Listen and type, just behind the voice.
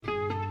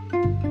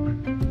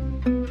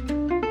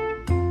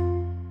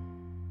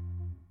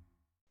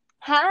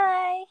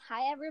Hi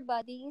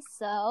everybody.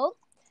 So,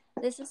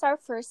 this is our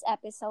first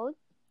episode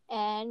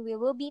and we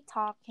will be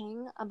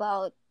talking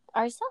about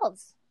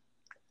ourselves.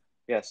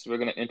 Yes, we're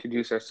going to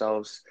introduce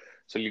ourselves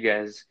so you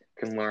guys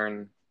can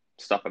learn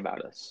stuff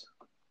about us.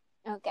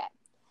 Okay.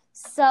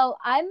 So,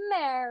 I'm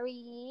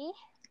Mary.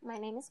 My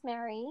name is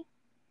Mary.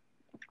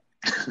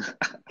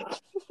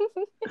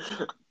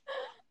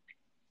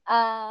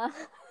 uh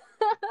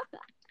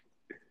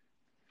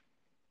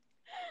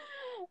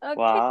Okay.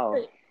 Wow,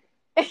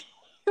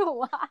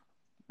 Wow.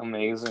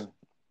 amazing.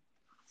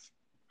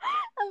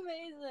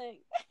 Amazing.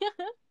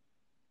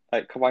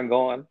 Come on,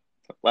 go on.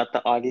 Let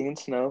the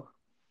audience know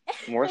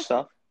more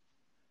stuff.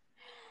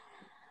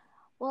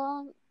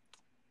 Well,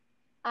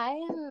 I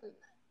am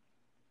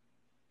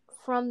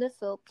from the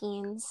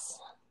Philippines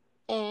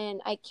and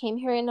I came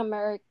here in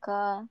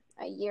America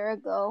a year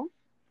ago.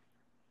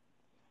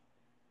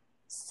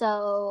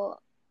 So,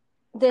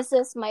 this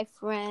is my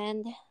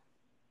friend.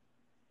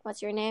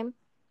 What's your name?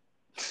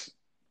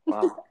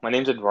 Wow, my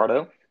name's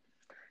Eduardo.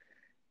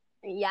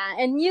 Yeah,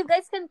 and you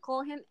guys can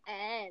call him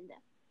Ed.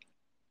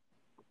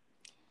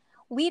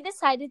 We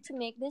decided to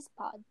make this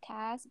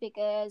podcast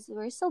because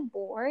we're so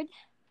bored.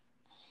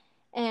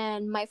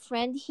 And my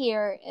friend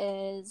here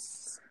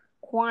is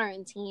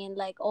quarantined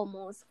like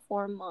almost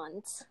 4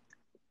 months.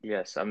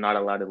 Yes, I'm not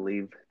allowed to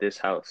leave this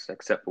house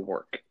except for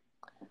work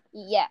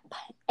Yep.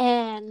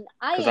 And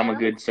I because I'm a am.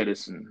 good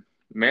citizen.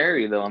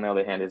 Mary, though, on the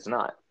other hand, is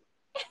not.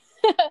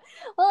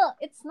 Well,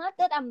 it's not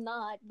that I'm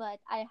not, but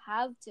I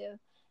have to.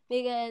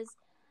 Because,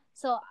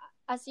 so,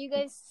 as you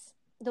guys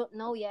don't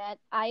know yet,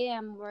 I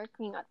am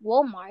working at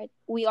Walmart.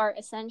 We are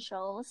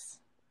essentials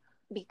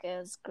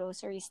because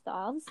grocery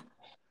stuff.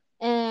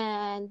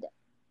 And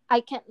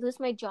I can't lose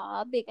my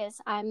job because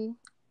I'm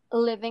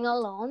living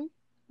alone.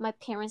 My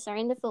parents are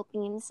in the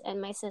Philippines and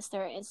my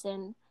sister is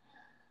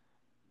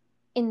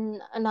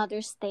in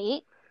another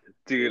state.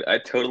 Dude, I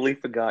totally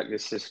forgot your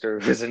sister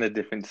was in a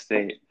different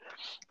state.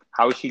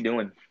 How is she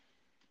doing?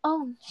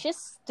 Oh,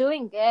 she's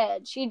doing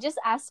good. She just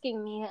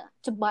asking me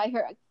to buy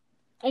her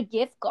a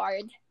gift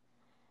card.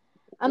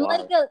 Wow.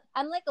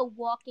 I'm like a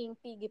walking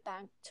piggy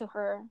bank to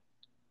her.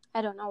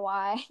 I don't know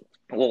why.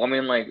 Well, I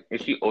mean, like,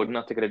 is she old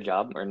enough to get a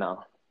job or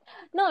no?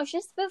 No,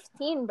 she's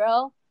 15,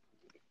 bro.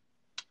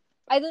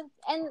 I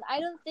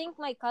don't think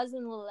my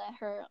cousin will let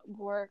her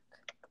work,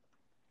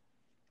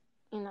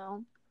 you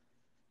know.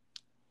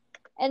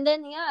 And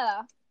then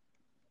yeah,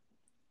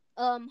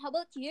 how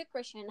about you,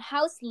 Christian?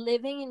 How's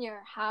living in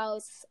your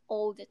house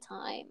all the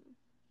time?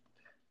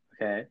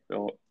 Okay,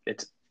 well,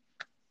 it's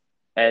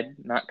Ed,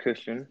 not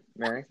Christian,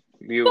 Mary.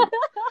 You.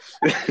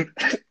 I,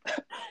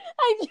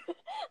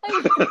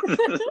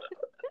 I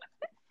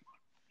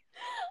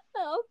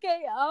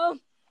okay.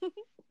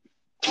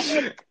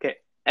 Okay.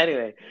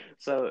 Anyway,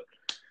 so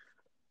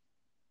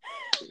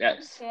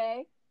yes.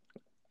 Okay.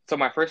 So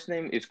my first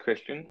name is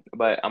Christian,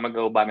 but I'm gonna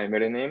go by my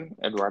middle name,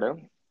 Eduardo,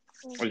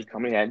 or you call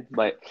me Ed.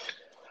 But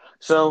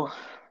so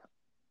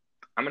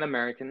I'm an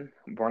American,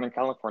 born in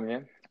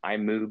California. I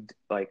moved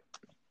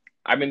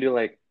I've been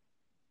to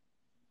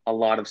a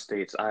lot of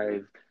states.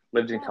 I've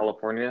lived in Oh.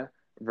 California,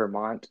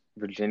 Vermont,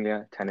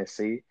 Virginia,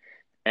 Tennessee,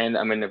 and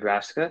I'm in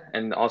Nebraska.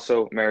 And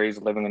also Mary's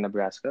living in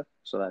Nebraska,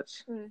 so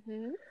that's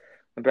Mm-hmm.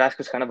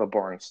 Nebraska's kind of a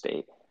boring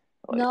state.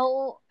 Like,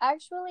 No,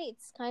 actually,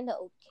 it's kind of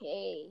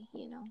okay.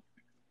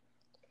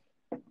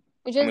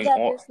 It's I just mean, that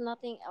all there's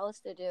nothing else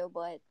to do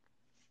but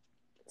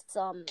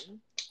some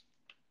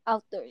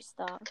outdoor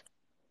stuff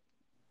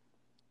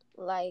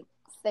like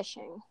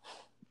fishing.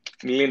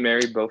 me and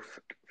Mary both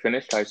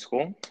finished high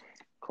school,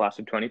 class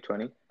of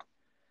 2020.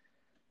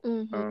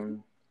 Mm-hmm.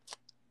 Um,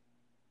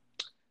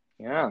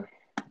 yeah,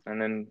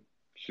 and then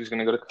she's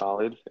gonna go to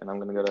college, and I'm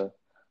gonna go to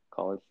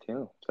college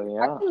too. So Are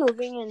yeah, you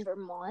moving in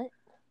Vermont?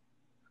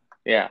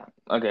 yeah.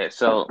 Okay,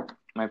 so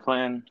my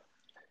plan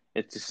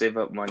is to save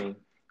up money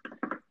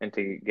and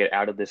to get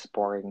out of this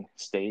boring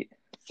state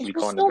we You're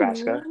call so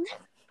Nebraska mean.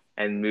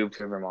 and move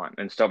to Vermont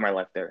and start my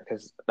life there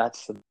because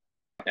that's the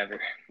ever.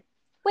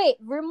 Wait,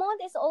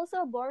 Vermont is also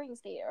a boring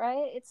state,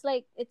 right? It's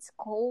like it's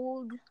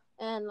cold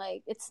and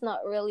like it's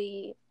not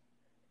really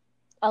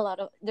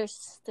there's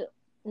still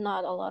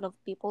not a lot of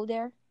people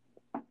there.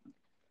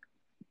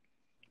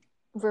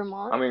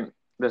 Vermont. I mean,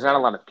 there's not a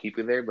lot of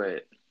people there,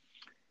 but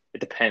it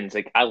depends.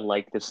 Like I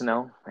like the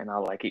snow and I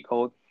like it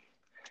cold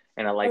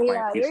and I Oh like my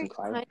yeah, peace you're and the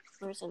quiet. kind of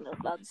person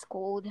that loves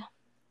cold.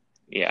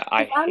 Yeah,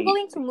 I If I'm hate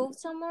going to the move heat.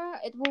 somewhere,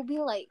 it will be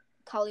like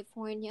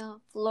California,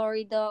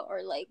 Florida,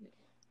 or like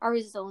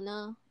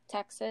Arizona,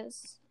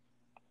 Texas.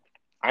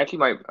 I actually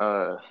might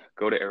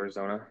go to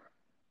Arizona,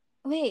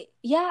 Wait,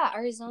 yeah,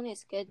 Arizona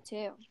is good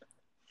too.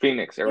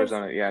 Phoenix, Because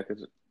Arizona. Yeah,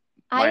 because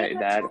I my am a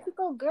dad.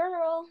 tropical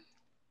girl.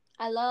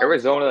 I love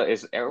because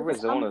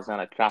Arizona is not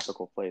a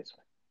tropical place.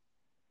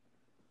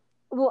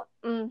 well,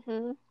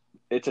 mm-hmm.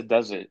 It's a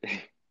desert.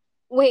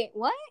 Wait,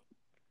 what?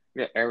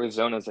 Yeah,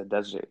 Arizona is a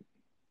desert.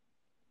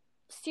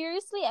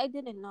 Seriously, I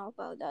didn't know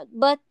about that.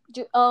 But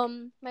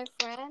my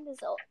friend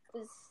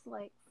is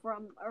like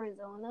from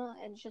Arizona,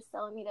 and she's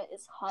telling me that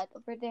it's hot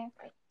over there,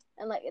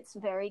 and like it's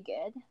very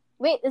good.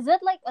 Wait, is it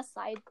like a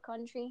side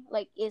country?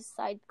 Like East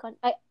side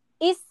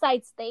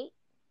state?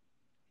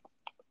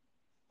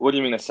 What do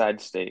you mean a side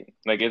state?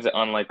 Like, is it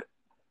on like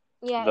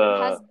Yeah,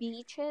 it has the?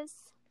 beaches,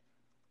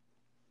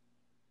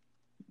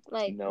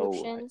 like No,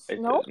 oceans. it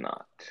No? does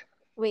not.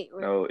 Wait.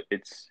 No,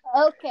 it's.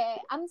 Okay,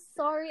 I'm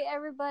sorry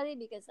everybody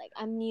because like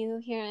I'm new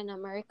here in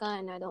America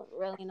and I don't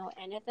really know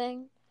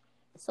anything.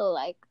 So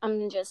like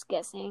I'm just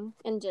guessing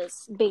and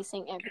just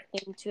basing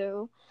everything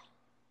to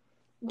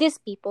these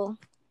people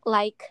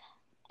like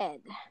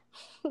Ed.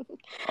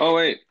 Oh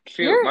wait,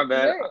 shoot, you're my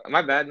bad, you're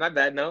my bad, my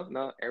bad. No,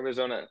 no,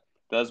 Arizona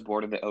does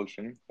border the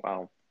ocean.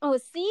 Wow. Oh,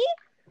 see?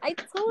 I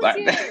told But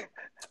you.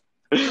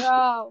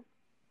 Bro,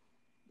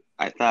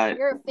 I thought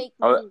you're fake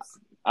I, news.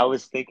 I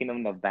was thinking of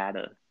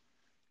Nevada.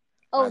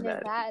 Oh, My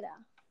bad. Nevada.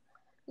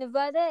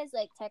 Nevada is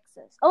like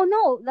Texas. Oh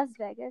no, Las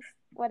Vegas.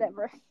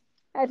 Whatever.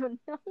 I don't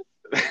know.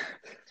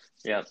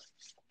 Yeah.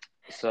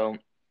 So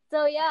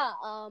So yeah,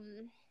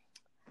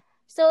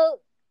 so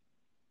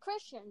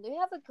Christian, do you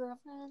have a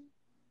girlfriend?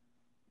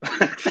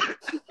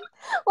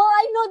 Well,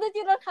 I know that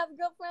you don't have a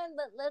girlfriend,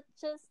 but let's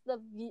just the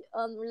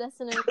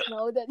listeners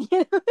know that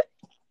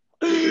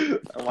you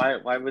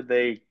why would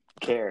they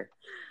care?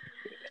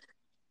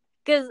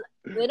 because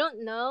we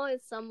don't know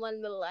if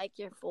someone will like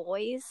your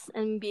voice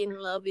and be in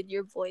love with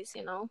your voice,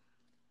 you know.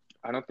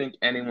 I don't think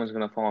anyone's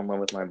gonna fall in love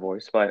with my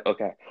voice, but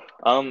okay.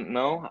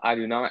 No, I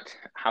do not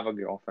have a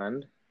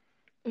girlfriend.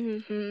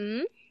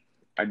 Mm-hmm.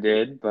 I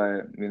did,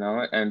 but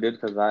it ended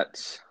because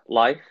that's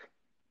life.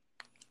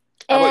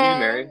 How about you,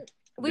 Mary? And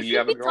Do we you should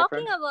have a be talking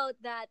girlfriend? about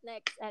that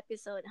next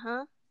episode,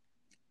 huh?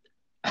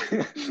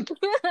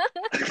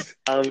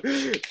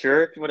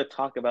 Sure. If you want to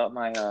talk about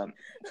my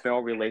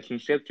failed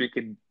relationships, we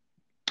could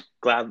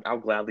I'll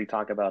gladly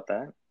talk about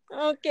that.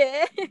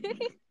 Okay.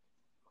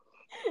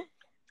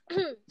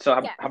 So,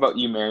 Yeah. how about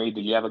you, Mary?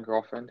 Do you have a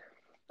girlfriend?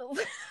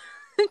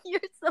 You're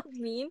so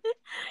mean.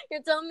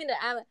 You're telling me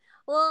that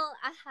well,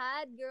 I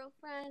had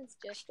girlfriends.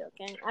 Just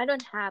joking. I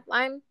don't have.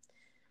 I'm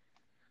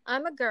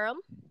a girl.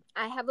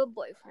 I have a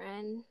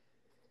boyfriend,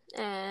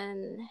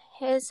 and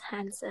he's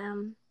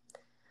handsome,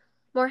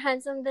 more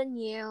handsome than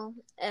you,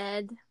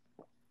 Ed.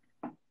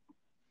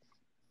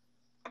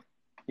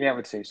 Yeah, I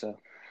would say so.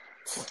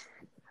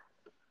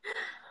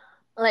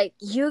 Like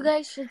you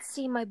guys should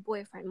see my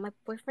boyfriend. My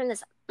boyfriend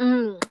is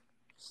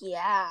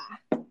yeah,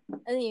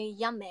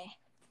 yummy.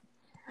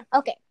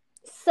 Okay,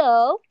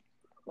 so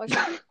what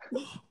should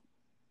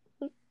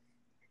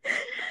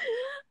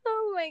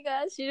oh my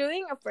gosh,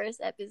 doing a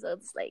first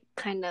episode's like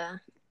kind of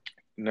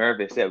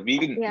Nervous. Yeah, we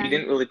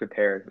didn't really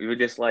prepare. We were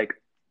just like,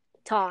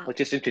 talk. let's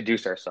just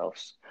introduce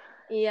ourselves.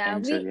 Yeah,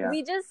 And so yeah.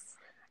 we just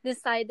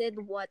decided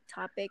what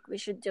topic we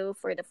should do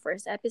for the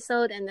first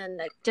episode, and then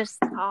like just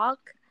talk.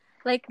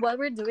 Like what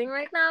we're doing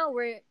right now,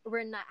 we're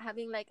not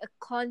having like a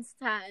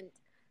constant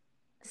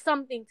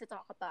something to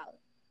talk about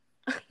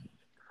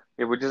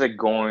Yeah, we're just like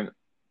going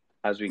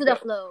as we to the go.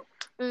 flow.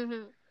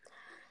 Mm-hmm.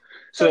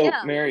 So So,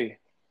 yeah, Mary,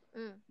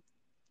 mm.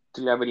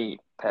 do you have any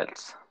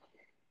pets?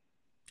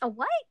 A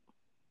what?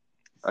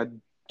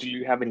 Do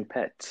you have any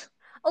pets?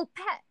 Oh,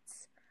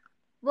 pets.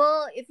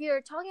 Well, if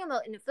you're talking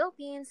about in the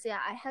Philippines, yeah,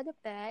 I had a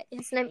pet.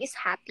 His name is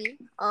Happy.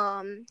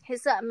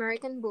 He's an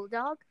American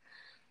bulldog,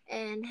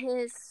 and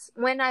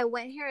when I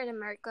went here in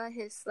America,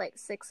 he's like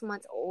 6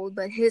 months old,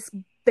 but he's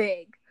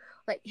big.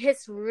 Like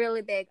he's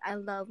really big. I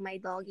love my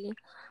doggy,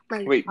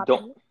 my Wait,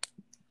 puppy.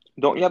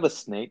 don't you have a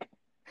snake?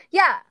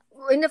 Yeah,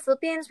 in the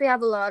Philippines we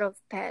have a lot of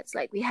pets.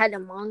 Like we had a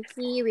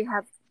monkey, we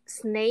have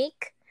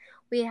snake.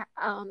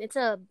 It's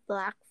a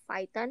black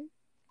python.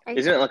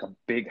 Isn't it like a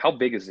big? How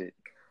big is it?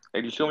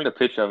 Like you showed me the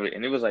picture of it,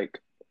 and it was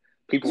like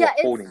people Yeah, were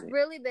it's holding it.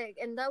 really big,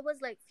 and that was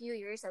like few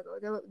years ago.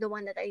 The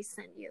one that I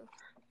sent you.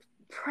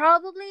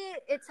 Probably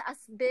it's as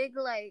big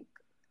like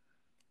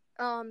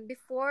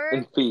before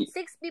In feet.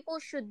 6 people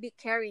should be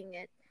carrying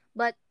it,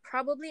 but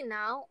probably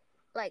now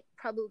like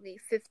probably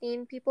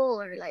 15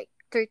 people or like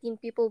 13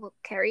 people will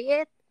carry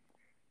it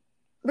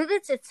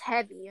because it's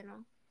heavy, you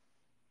know.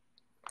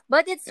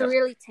 But it's Yeah.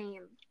 really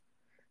tame.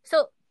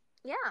 So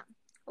yeah,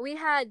 we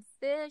had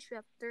fish, we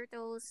have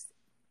turtles.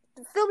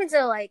 The Philippines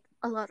are like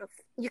a lot of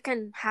you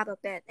can have a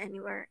pet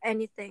anywhere,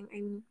 anything.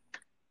 I mean,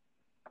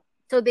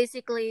 so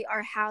basically,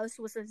 our house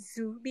was a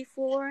zoo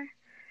before.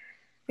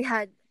 We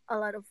had a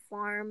lot of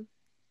farm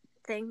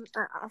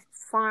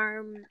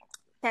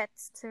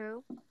pets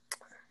too.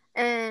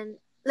 And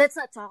let's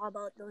not talk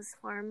about those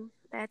farm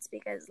pets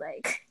because,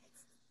 like,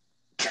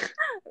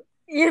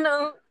 you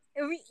know,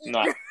 we eat.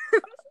 Not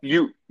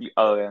you.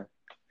 Oh yeah.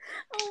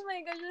 Oh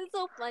my gosh, it's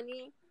so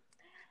funny.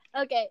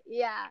 Okay,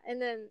 yeah,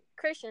 and then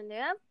Christian, do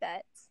you have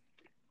pets?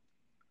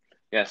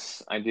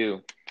 Yes, I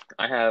do.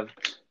 I have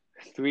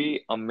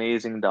 3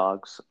 amazing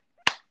dogs.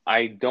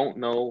 I don't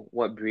know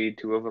what breed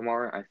 2 of them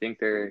are. I think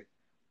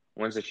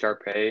one's a Shar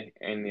Pei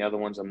and the other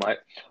one's a mutt.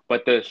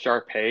 But the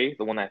Shar Pei,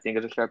 the one I think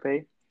is a Shar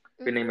Pei,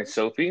 her name Mm-hmm. is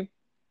Sophie.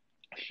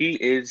 She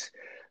is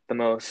the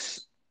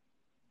most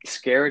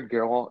scared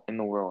girl in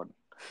the world.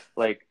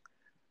 Like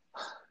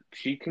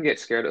she can get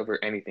scared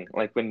over anything.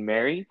 Like when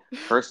Mary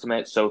first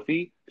met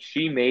Sophie,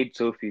 she made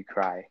Sophie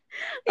cry.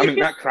 I mean,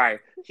 not cry.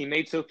 She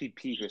made Sophie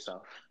pee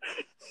herself.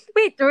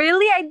 Wait,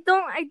 really?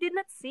 I did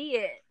not see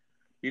it.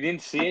 You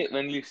didn't see it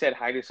when you said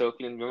hi to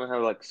Sophie, and remember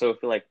how like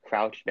Sophie like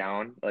crouched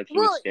down, like she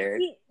was Well,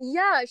 scared.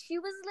 she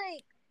was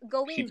like She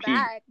going peed.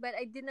 back, but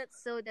I did not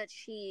saw that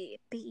she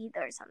peed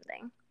or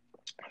something.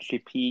 She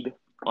peed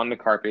on the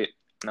carpet,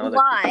 and I was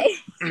Why?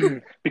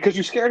 like, because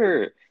you scared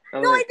her. I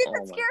was No, I like, did oh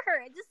not my. scare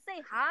her. I just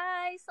say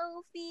hi,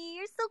 Sophie.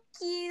 You're so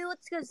cute.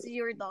 Because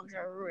your dogs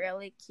are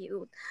really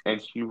cute.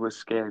 And she was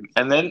scared.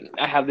 And then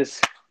I have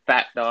this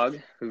fat dog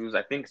who's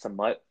I think it's a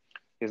mutt.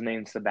 His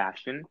name's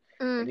Sebastian,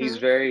 and he's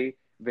Mm-hmm. very,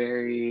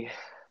 very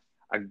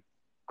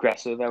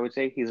aggressive. I would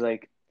say he's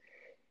like,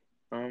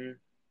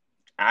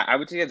 I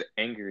would say he has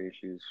anger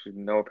issues for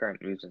no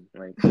apparent reason.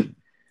 Like,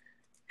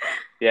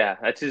 yeah,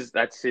 that's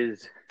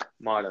his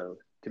motto,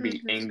 to be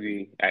Mm-hmm.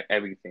 angry at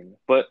everything.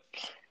 But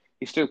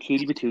he's still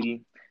cutie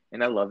patootie,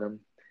 and I love him.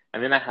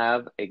 And then I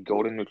have a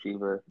golden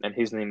retriever, and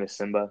his name is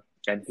Simba,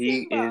 and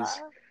he is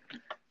Simba.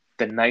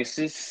 the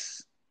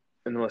nicest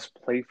and the most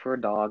playful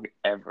dog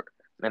ever.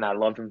 And I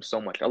love him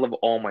so much. I love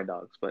all my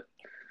dogs, but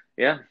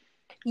yeah,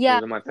 Yeah,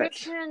 those are my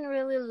pets. Christian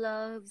really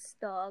loves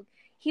dog.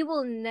 He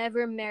will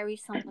never marry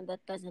someone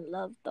that doesn't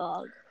love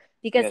dog.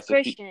 Because Yeah, so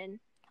he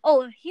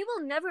he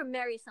will never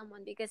marry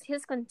someone because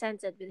he's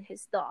contented with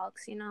his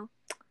dogs, you know?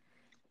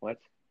 what?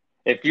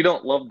 If you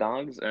don't love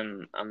dogs,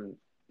 and I'm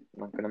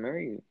not gonna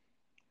marry you.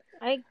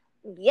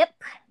 Yep,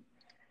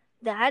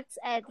 that's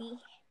Eddie.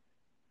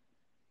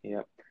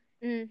 Yep.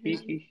 He Mm-hmm.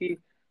 he he.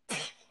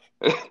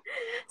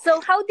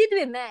 So how did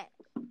we met?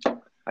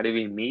 How did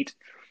we meet?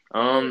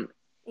 Well,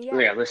 yeah.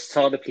 Yeah, let's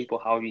tell the people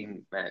how we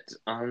met.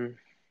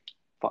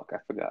 Fuck, I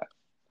forgot.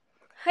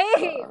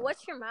 Hey, Uh,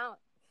 watch your mouth.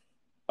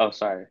 oh,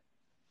 sorry.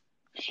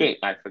 Shit,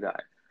 I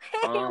forgot.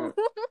 Hey. Um,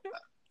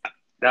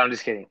 no, I'm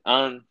just kidding.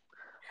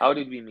 How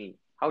did we meet?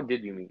 How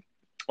did we meet?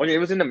 Oh, yeah, it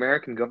was in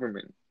American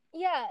government.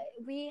 Yeah,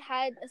 we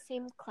had the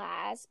same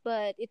class,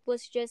 but it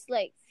was just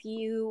like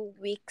few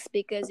weeks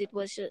because it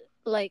was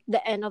like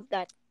the end of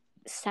that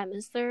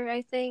semester,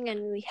 I think,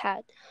 and we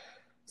had.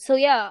 So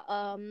yeah,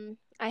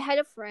 I had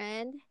a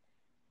friend,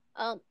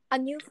 a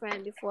new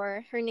friend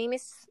before. Her name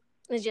is,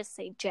 let's just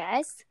say,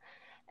 Jess,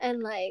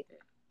 and like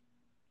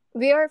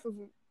we are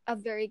a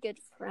very good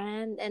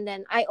friend. And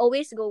then I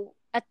always go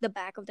at the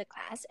back of the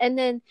class, and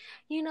then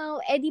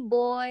Eddie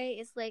boy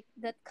is like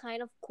that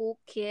kind of cool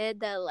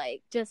kid that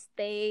like just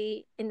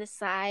stay in the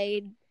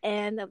side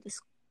end of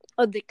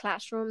the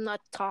classroom,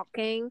 not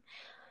talking,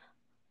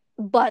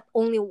 but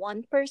only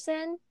one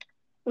person,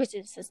 which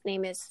is his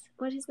name is,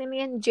 what his name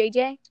again,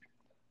 JJ.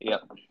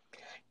 Yep.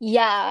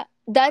 Yeah,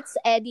 that's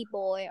Eddie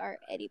boy, or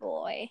Eddie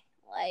boy.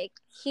 Like,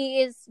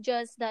 he is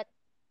just that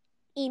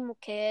emo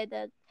kid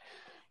that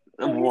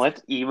put his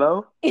What?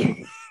 Emo?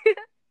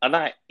 I'm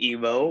not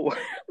emo.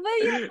 But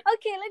yeah,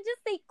 okay, let's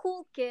just say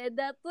cool kid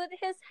that put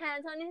his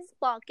hands on his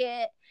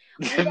pocket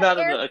with the No.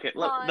 Okay,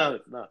 look, AirPods.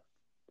 no.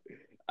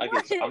 Okay,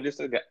 What? so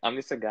I'm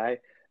just a guy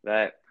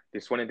that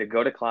just wanted to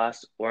go to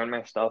class, learn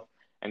my stuff,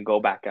 and go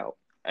back out.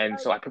 And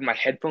so I put my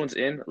headphones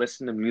in,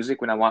 listen to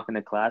music when I walk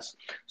into class,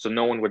 so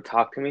no one would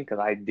talk to me because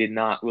I did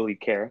not really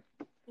care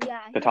Yeah,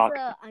 to he's talk.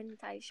 a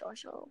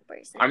antisocial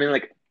person. I mean,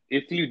 like,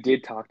 if you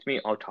did talk to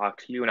me, I'll talk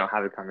to you and I'll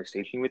have a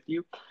conversation with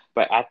you.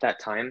 But at that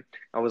time,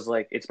 I was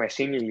like, it's my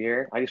senior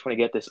year. I just want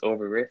to get this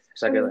over with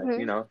so I could, like,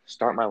 Mm-hmm.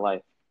 start my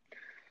life.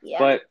 Yeah.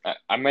 But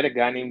I met a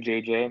guy named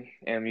JJ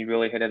and we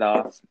really hit it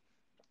off.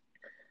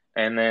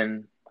 And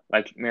then,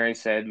 like Mary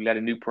said, we got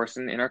a new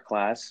person in our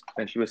class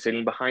and she was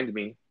sitting behind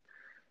me.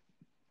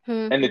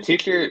 And the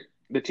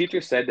Mm-hmm.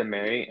 teacher said to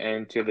Mary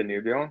and to the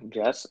new girl,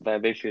 Jess,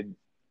 that they should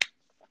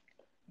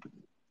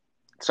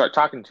start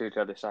talking to each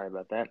other. Sorry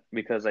about that.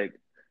 Because, like,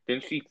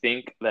 didn't she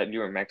think that you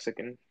were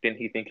Mexican? Didn't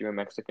he think you were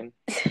Mexican?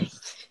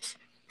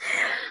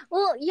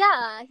 Well,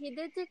 yeah, he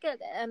did take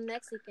a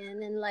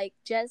Mexican, and like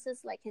Jess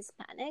is like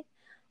Hispanic,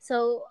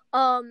 so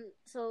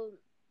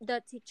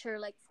the teacher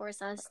like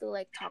forced us to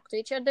like talk to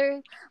each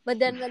other. But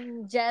then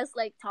when Jess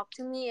like talked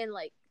to me in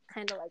like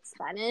kind of like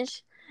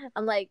Spanish,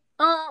 I'm like,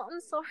 oh, I'm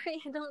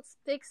sorry, I don't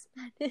speak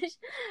Spanish,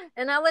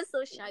 and I was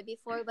so shy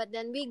before. But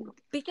then we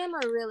became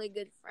a really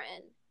good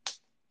friend.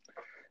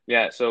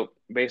 Yeah, so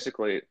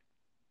basically,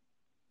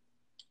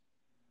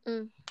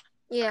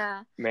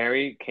 Yeah.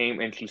 Mary came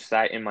and she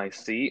sat in my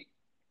seat.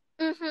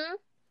 Mhm.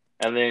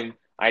 And then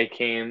I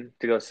came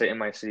to go sit in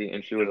my seat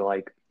and she was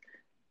like,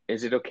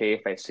 is it okay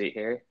if I sit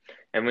here?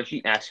 And when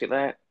she asked me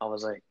that, I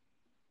was like,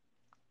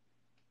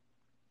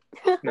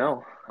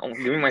 no, give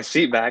me my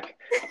seat back.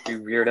 You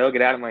weirdo,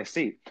 get out of my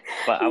seat.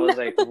 But I was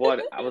like, No. what?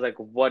 I was like,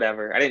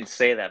 whatever. I didn't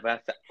say that,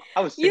 but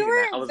I was You thinking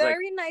that. were a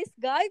very nice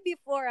guy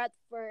before at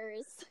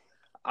first.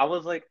 I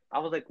was like,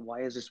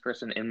 why is this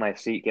person in my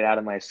seat? Get out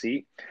of my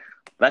seat.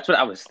 That's what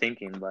I was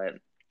thinking, but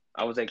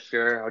I was like,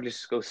 sure, I'll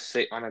just go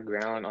sit on the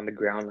ground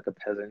like a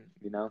peasant,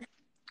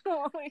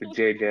 with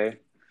JJ.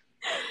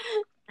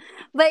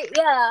 But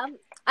yeah,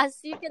 as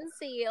you can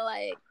see,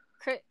 like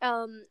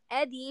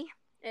Eddie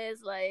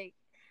is like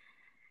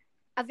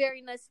a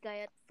very nice guy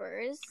at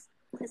first.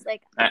 He's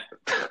like, I-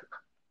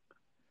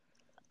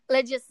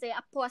 let's just say,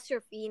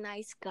 apostrophe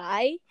nice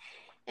guy,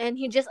 and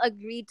he just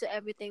agreed to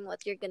everything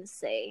what you're gonna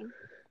say.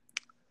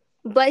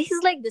 But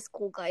he's like this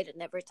cool guy that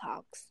never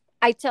talks.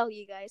 I tell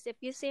you guys, if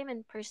you see him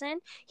in person,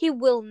 he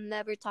will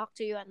never talk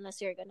to you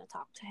unless you're gonna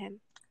talk to him.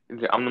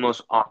 I'm the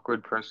most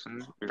awkward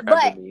person you'll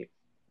But- ever meet.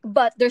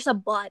 But there's a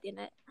but in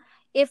it.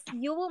 If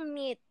you will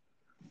meet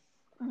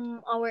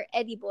our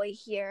Eddie boy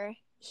here,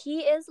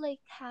 he is like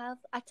have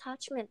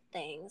attachment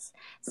things.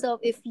 So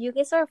if you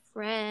guys are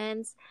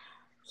friends,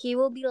 he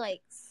will be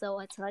like so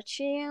attached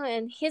to you,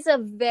 and he's a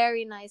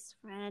very nice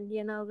friend,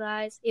 you know,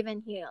 guys.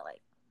 Even he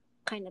like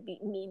kind of be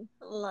mean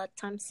a lot of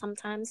times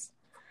sometimes.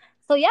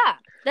 So yeah,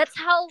 that's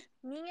how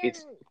me and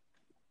It's-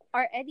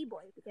 our Eddie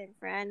boy became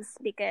friends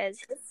because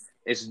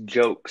It's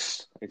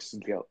jokes. It's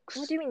jokes.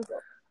 what do you mean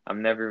jokes?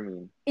 I'm never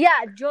mean.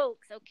 Yeah,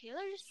 jokes. Okay,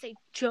 let's just say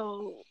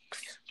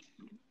jokes.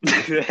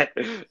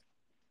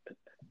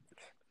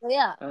 So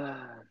yeah.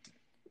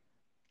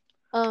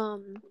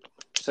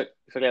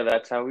 So yeah,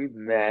 that's how we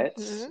met.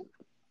 Mhm.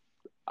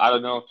 I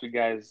don't know if you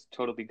guys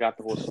totally got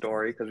the whole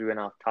story because we went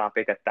off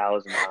topic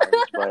 1,000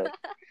 times, but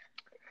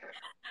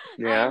I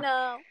yeah.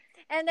 know.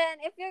 And then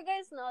if you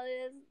guys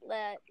notice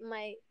that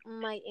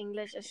my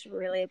English is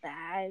really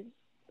bad,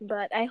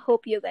 but I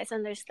hope you guys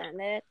understand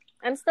it.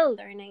 I'm still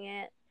learning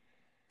it.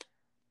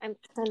 I'm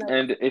kind of.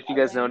 And if you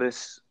guys struggling.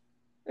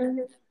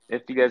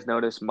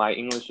 notice, my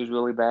English is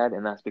really bad,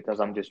 and that's because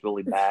I'm just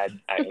really bad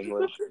at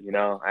English. You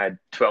know, I had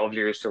 12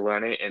 years to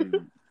learn it,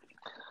 and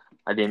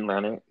I didn't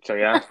learn it. So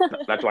yeah,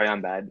 that's why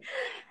I'm bad.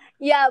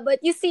 Yeah, but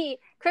you see,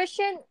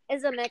 Christian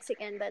is a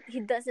Mexican, but he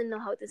doesn't know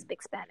how to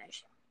speak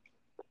Spanish.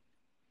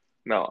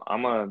 No,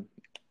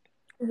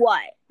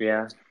 Why?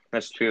 yeah,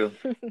 that's true.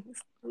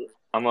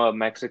 I'm a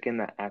Mexican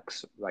that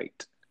acts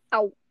right.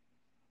 Ow.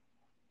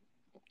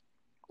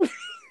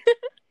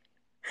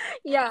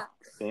 Yeah.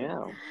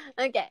 Yeah.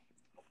 Okay.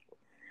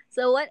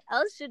 So what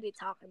else should we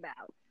talk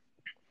about?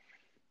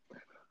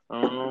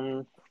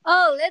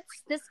 Oh,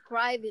 let's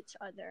describe each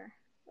other,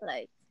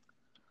 like,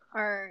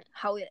 or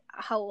how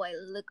I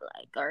look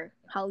like, or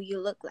how you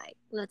look like.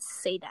 Let's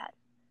say that.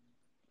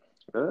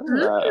 I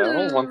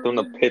don't want them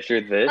to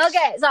picture this.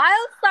 Okay, so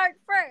I'll start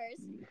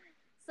first.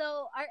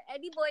 So our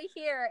Eddie boy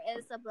here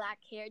is a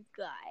black-haired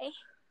guy.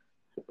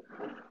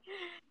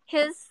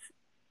 He's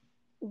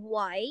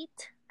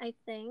white, I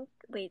think.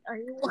 Wait, are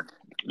you?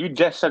 You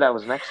just said I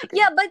was Mexican.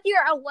 Yeah, but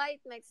you're a white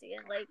Mexican.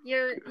 Like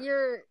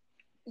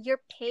you're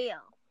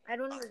pale. I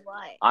don't know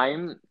why.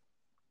 I'm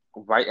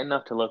white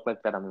enough to look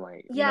like that I'm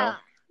white. Yeah, You know?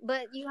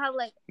 but you have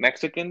like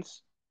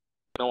Mexicans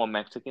don't want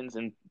Mexicans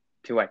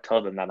until I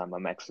tell them that I'm a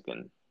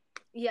Mexican.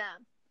 yeah.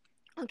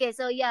 Okay,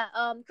 so yeah,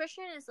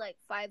 Christian is like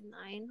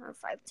 5'9" or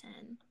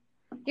 5'10".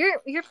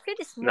 You're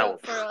pretty small No.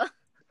 for a.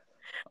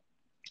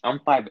 I'm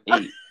 5'8".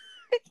 You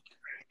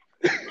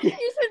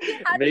should be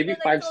happy Maybe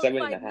that I told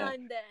 5'7" and a half.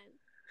 5'9"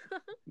 then.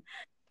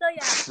 So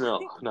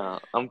yeah. No,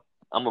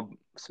 I'm a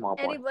small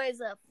boy. Eddie boy is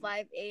a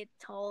 5'8"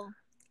 tall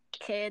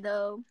kid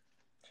though.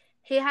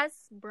 He has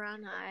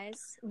brown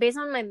eyes, based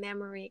on my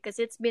memory, because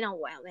it's been a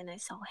while when I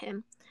saw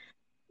him.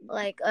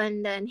 Like,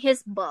 and then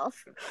he's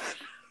buff.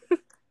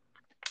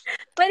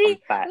 But I'm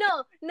fat.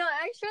 no,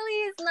 actually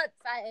he's not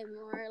fat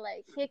anymore.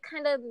 Like he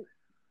kind of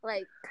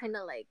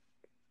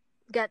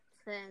got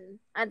thin.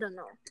 I don't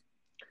know.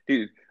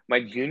 Dude, my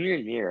junior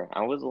year,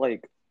 I was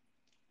like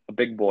a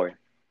big boy.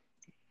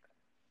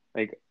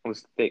 Like, I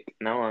was thick.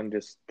 Now I'm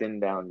just thinned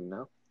down, you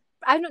know?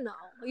 I don't know.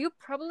 You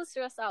probably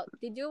stressed out.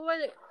 Did you?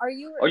 Are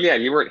you? Oh, yeah,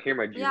 you weren't here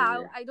my junior Yeah,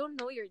 year. I don't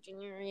know your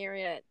junior year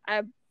yet.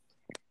 I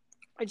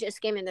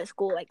just came into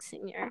school like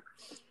senior,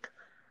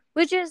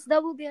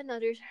 that will be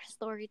another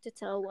story to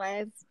tell.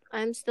 Why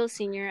I'm still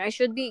senior. I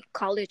should be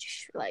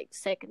college, like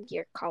second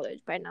year college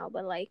by now,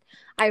 but like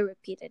I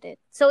repeated it.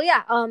 So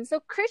yeah, so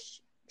Chris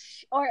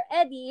or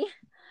Eddie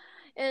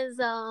is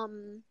a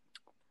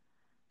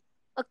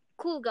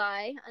cool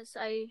guy, as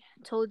I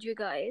told you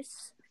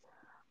guys.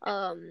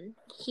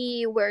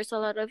 He wears a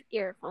lot of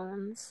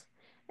earphones,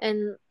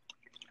 and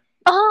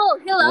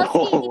he loves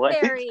Katy What?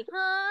 Perry,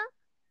 huh?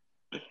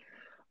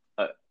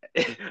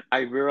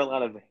 I wear a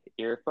lot of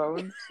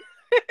earphones.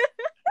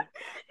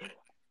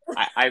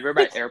 I wear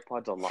my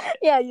AirPods a lot.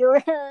 Yeah, you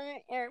wear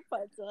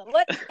AirPods on.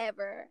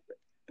 Whatever.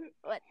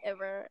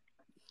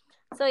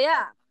 So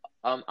yeah.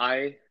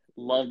 I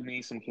love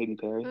me some Katy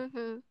Perry.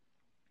 Mm-hmm.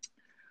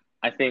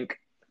 I think,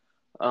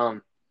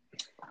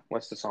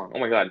 what's the song? Oh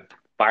my God,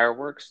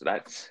 Fireworks.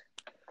 That's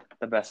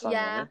the best song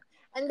Yeah. ever.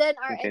 And then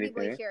our From Katy Eddie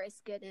boy Perry. here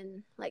is good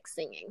in like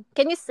singing.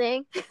 Can you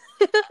sing?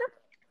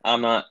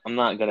 I'm not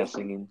good at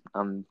singing.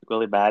 I'm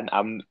really bad.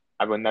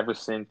 I would never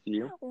sing to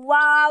you.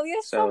 Wow,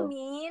 you're so So-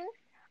 mean.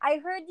 I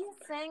heard you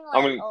sing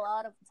I mean- a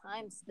lot of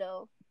times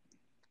though.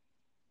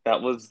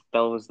 That was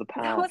the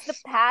past. That was the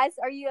past.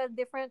 Are you a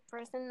different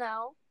person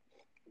now?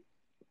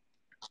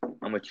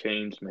 I'm a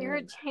changed man. You're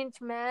a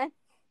changed man.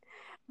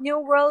 New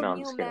world, No, I'm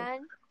new just kidding.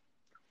 man.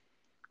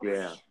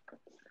 Yeah.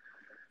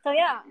 So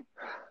yeah,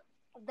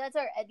 that's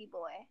our Eddie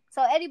boy.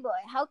 So Eddie boy,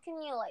 how can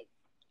you like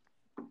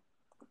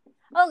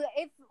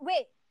Okay,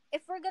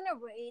 if we're gonna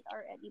rate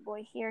our Eddie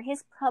boy here,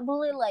 he's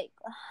probably like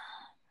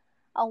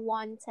a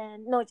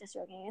 110. No, just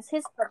joking.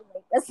 He's probably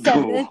like a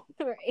 7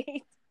 or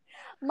 8.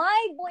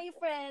 My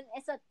boyfriend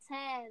is a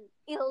 10,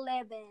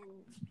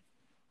 11.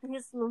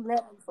 He's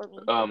 11 for me.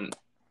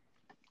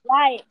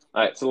 Right.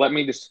 All right. So let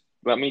me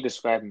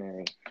describe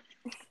Mary.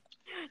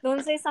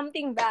 Don't say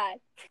something bad.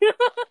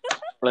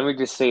 Let me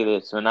just say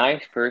this. When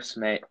I first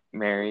met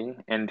Mary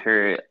and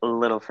her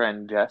little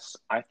friend Jess,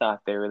 I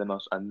thought they were the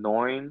most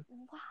annoying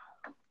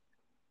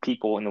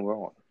people in the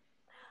world.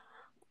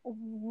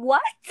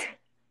 What?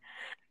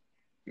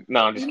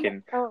 No, I'm just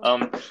kidding.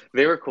 Oh.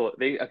 They were cool.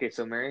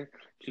 So Mary,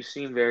 she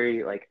seemed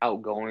very like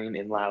outgoing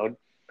and loud.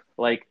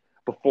 Like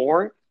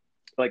before,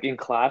 like in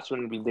class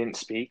when we didn't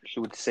speak, she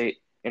would sit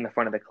in the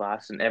front of the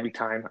class, and every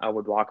time I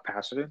would walk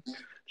past her,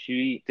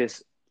 she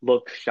just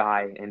looked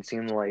shy and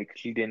seemed like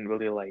she didn't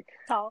really like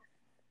Talk.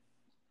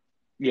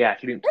 Yeah,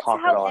 she didn't That's talk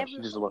how at all. She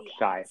everybody just looked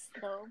shy. acts,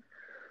 though.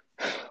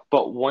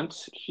 But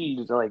once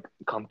she's like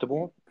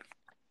comfortable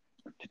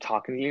to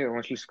talking to you, or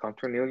when she's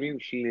comfortable near you,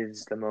 she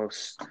is the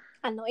most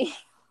Annoying.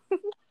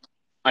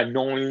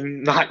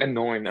 not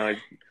annoying,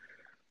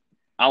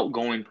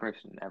 outgoing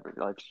person ever.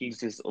 Like she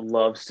just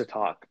loves to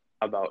talk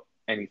about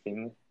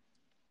anything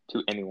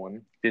to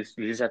anyone. You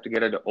just have to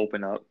get her to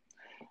open up.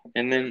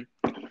 And then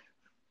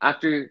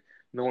after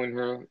knowing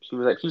her,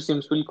 she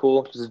seems pretty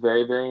cool. She's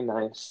very, very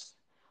nice.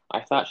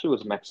 I thought she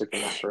was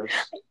Mexican at first.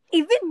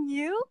 Even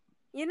you?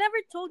 You never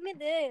told me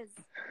this.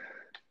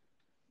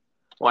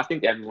 Well, I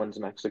think everyone's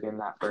Mexican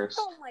at first.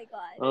 Oh my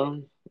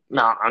god.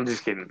 No, I'm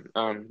just kidding.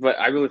 But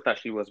I really thought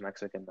she was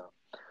Mexican though,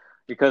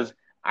 because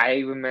I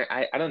remember.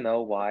 I don't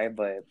know why,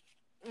 but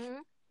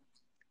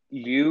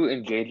you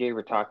and JJ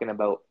were talking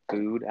about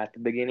food at the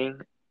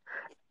beginning.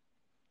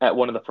 At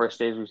one of the first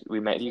days we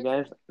met you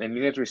guys, and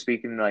you guys were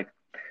speaking like,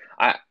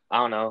 I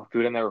don't know,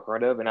 food I've never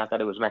heard of, and I thought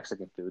it was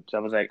Mexican food. So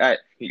I was like, all right,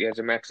 you guys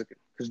are Mexican.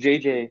 Because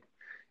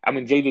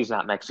JJ's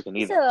not Mexican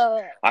either.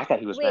 So, I thought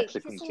he was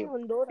Mexican he's too.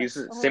 Honduras. He's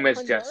the same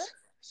as Jess.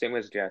 Same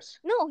as Jess.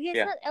 No, he's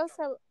Yeah. not El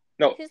Salvador.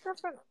 No. He's not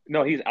from.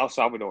 No, he's El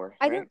Salvador.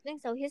 I right? don't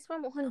think so. He's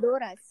from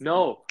Honduras.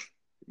 No.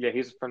 Yeah,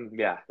 he's from.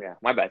 Yeah.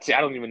 My bad. See,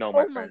 I don't even know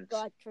my friends'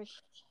 God,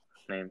 Trish.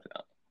 names.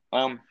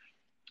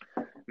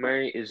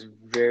 Mary is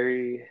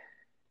very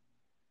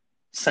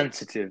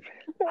sensitive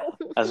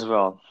as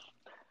well.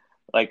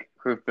 Like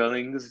her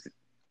feelings.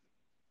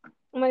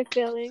 My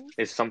feelings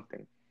is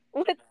something.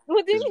 What do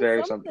you mean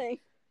very something?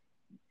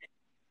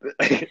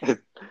 something.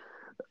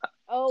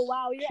 Oh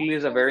wow, she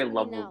is a very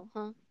lovable. lovable.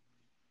 Now, huh?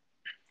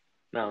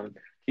 No,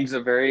 she's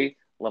a very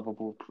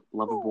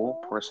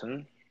lovable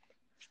person,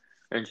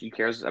 and she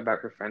cares about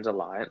her friends a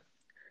lot.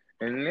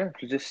 And yeah,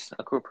 she's just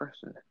a cool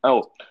person.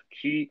 Oh,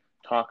 she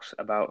talks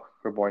about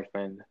her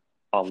boyfriend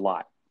a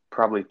lot,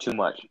 probably too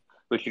much,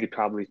 which you could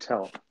probably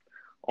tell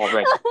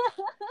already.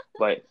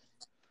 But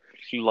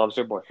she loves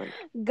her boyfriend.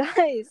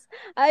 Guys,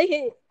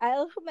 I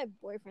love my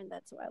boyfriend.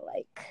 That's what I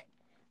like.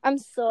 I'm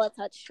so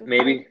attached to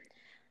Maybe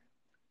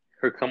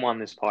her come on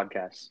this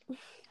podcast.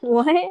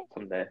 What?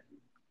 Someday.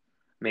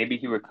 Maybe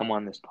he would come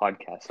on this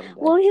podcast someday.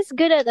 Well, he's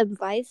good at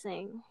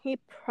advising. He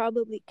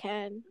probably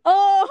can.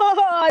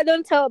 Oh, I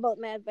don't tell about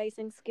my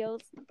advising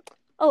skills.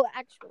 Oh,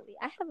 actually,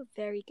 I have a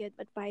very good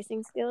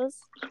advising skills.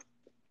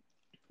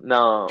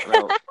 No.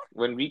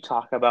 when we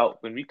talk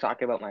about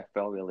my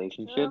failed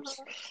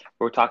relationships,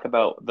 we'll talk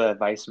about the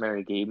advice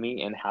Mary gave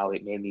me and how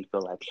it made me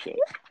feel like shit.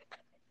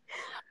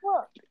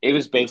 Well, it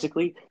was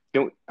basically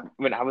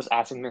when I was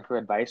asking her for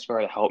advice for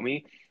her to help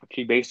me,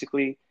 she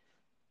basically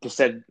just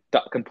said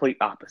the complete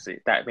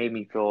opposite. That made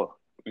me feel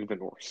even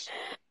worse.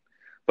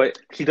 But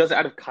she does it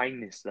out of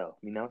kindness, though.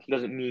 You know, she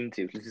doesn't mean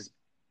to. She's just.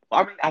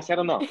 I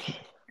don't know,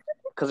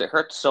 because it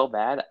hurts so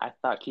bad. I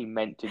thought she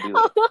meant to do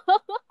it.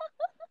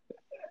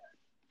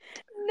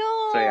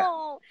 No, so,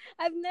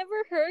 yeah. I've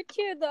never hurt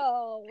you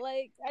though.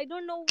 Like, I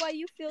don't know why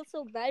you feel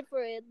so bad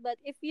for it, but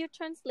if you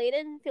translate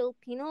it in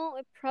Filipino,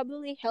 it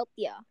probably helped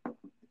you.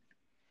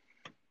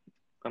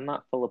 I'm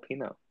not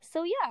Filipino.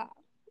 So yeah,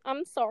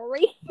 I'm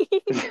sorry.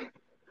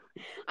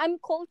 I'm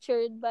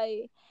cultured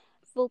by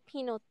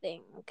Filipino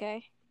thing,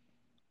 okay?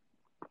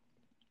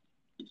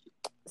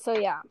 So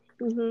yeah.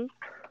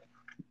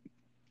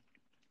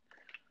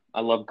 I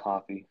love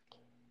coffee.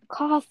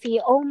 Coffee.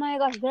 Oh my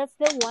gosh, that's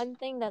the one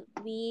thing that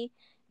we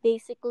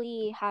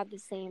basically have the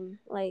same,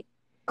 like,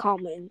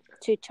 common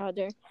to each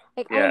other.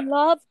 Like, yeah. I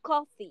love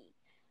coffee.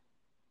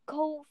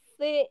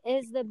 Coffee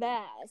is the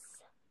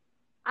best.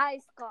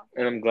 Iced coffee.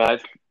 And I'm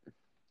glad.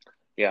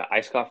 Yeah,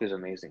 iced coffee is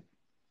amazing.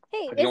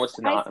 Hey, you know what's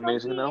not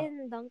amazing though?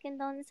 In Dunkin'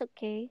 Donuts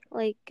okay?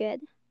 Like,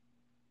 good?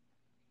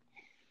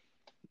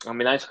 I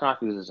mean, iced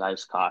coffee is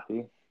iced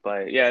coffee,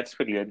 but yeah, it's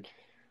pretty good.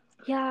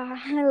 Yeah,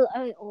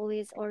 I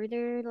always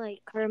order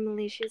like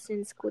caramelicious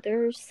and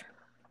scooters.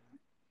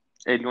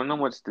 Hey, do you want to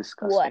know what's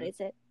disgusting? What is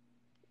it?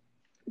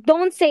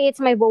 Don't say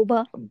it's my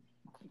boba.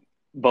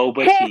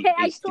 Boba tea is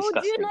I told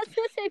disgusting. you not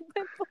to say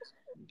my boba.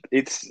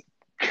 It's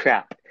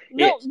crap.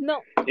 No.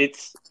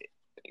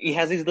 It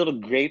has these little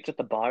grapes at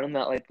the bottom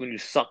that, like, when you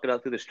suck it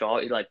out through the straw,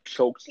 it like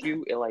chokes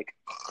you. It like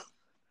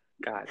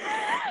God.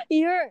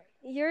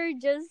 You're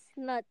just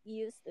not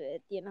used to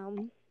it, you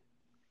know.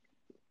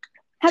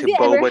 Have To you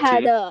ever boba had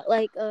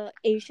tea. a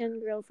Asian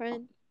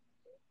girlfriend?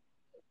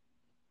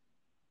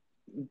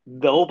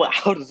 No, but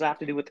how does that have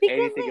to do with Because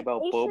anything like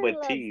about boba Asian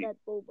loves tea? that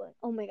boba.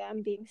 Oh my god,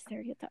 I'm being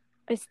stereotype.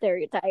 But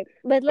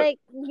But like,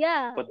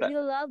 yeah, but that we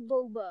love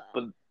boba.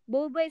 but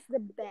Boba is the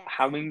best.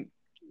 having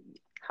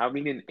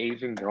an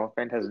Asian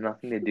girlfriend has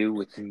nothing to do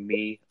with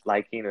me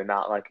liking or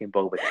not liking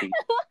boba tea.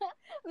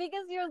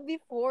 Because you'll be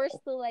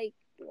forced to like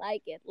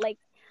it. Like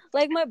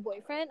my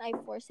boyfriend, I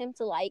force him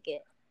to like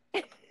it.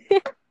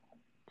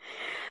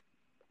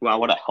 Wow,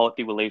 what a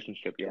healthy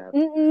relationship you have.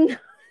 Mm-mm.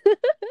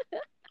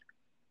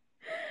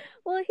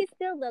 Well, he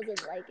still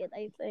doesn't like it,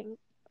 I think.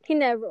 He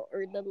never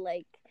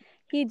ordered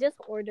he just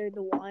ordered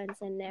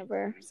once and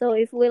never. So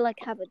if we like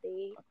have a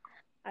date,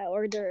 I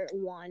order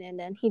one and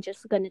then he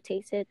just gonna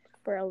taste it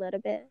for a little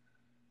bit.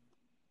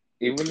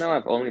 Even though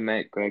I've only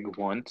met Greg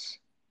once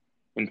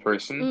in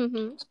person,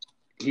 Mm-hmm.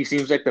 he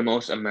seems like the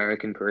most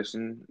American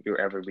person you'll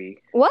ever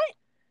be. What?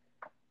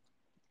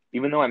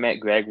 Even though I met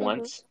Greg Mm-hmm.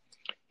 once,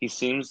 he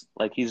seems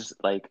like he's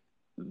like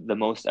the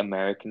most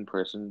American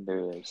person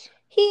there is.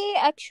 He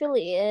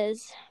actually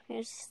is.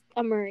 He's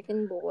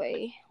American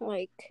boy,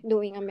 like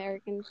doing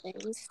American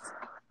things.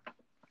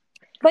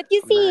 But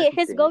you see, American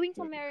he's things. going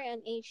to marry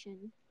an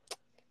Asian.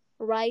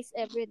 Rice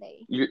every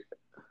day.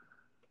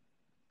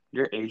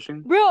 You're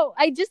Asian? Bro,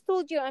 I just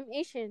told you I'm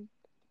Asian.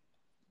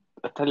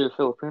 I thought you were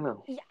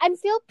Filipino. Yeah, I'm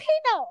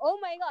Filipino. Oh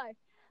my god.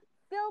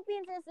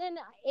 Philippines is in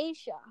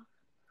Asia.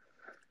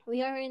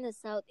 We are in a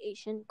South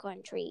Asian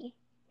country.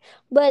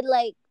 But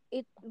like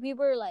we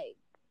were like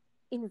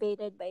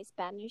invaded by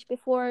Spanish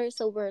before,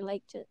 so we're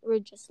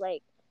just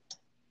like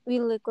we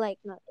look like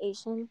not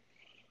Asian.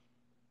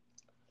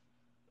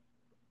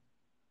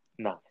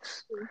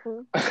 Nice.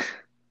 Mm-hmm.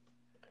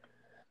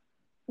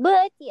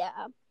 But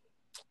yeah.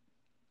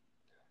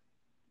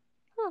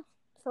 Huh.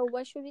 So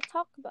what should we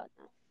talk about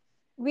now?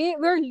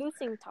 We're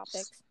losing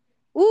topics.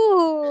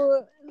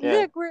 Ooh,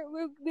 Yeah.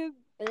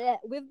 look,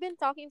 we've been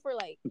talking for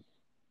like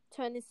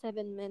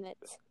 27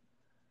 minutes.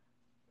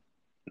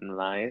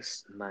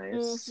 Nice.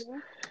 Mm-hmm.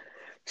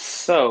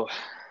 So,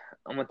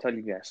 I'm gonna tell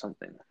you guys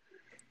something.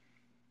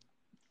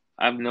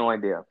 I have no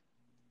idea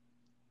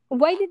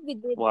Why did we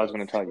do what I was this?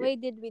 gonna tell you. Why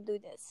did we do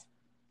this?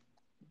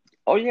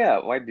 Oh yeah,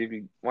 why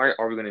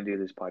are we gonna do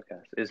this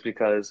podcast? It's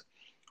because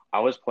I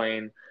was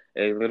playing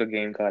a little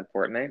game called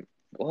Fortnite.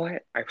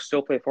 What? I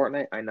still play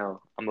Fortnite? I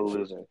know. I'm a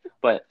loser.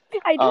 But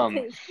I do um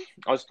think.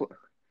 I was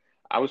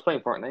I was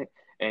playing Fortnite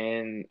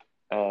and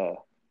uh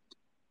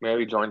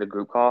Mary joined the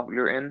group call we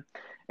were in,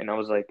 and I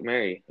was like,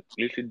 Mary,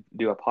 you should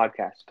do a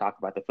podcast to talk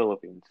about the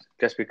Philippines,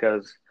 just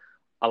because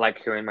I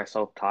like hearing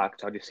myself talk,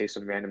 so I'll just say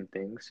some random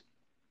things.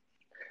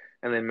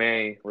 And then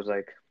Mary was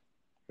like,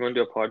 you want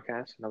to do a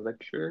podcast? And I was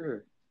like,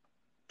 sure.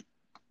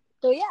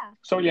 So yeah,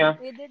 So yeah,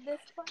 we did this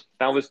one.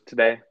 that was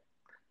today.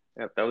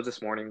 Yep, that was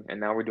this morning, and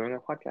now we're doing a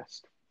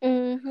podcast.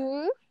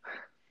 Mm-hmm.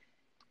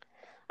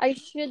 I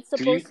should Do you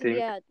supposed to be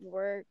think? at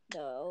work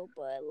though,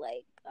 but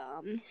like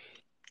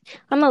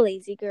I'm a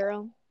lazy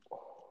girl.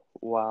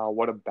 Wow,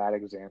 what a bad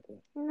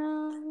example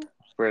No.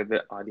 for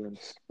the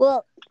audience.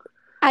 Well,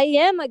 I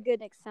am a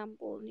good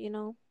example, you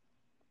know.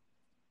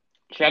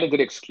 She had a good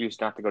excuse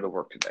not to go to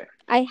work today.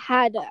 I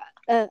had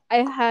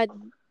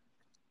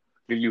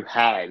You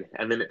had,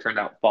 and then it turned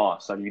out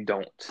false, so you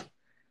don't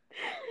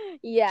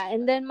yeah,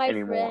 and then my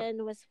anymore.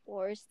 friend was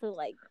forced to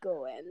like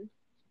go and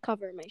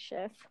cover my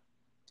shift.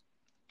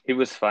 He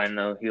was fine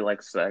though. He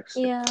likes the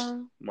extra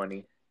Yeah.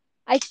 money.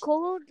 I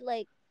called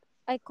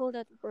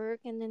at work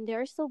and then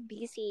they're so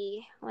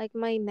busy. Like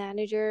my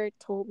manager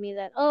told me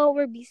that, oh,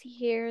 we're busy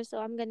here, so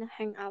I'm gonna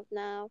hang out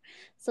now.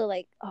 So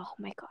like, oh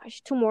my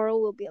gosh, tomorrow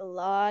will be a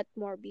lot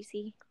more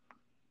busy.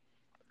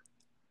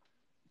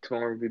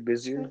 Tomorrow will be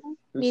busier,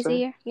 you say?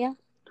 Busier, yeah.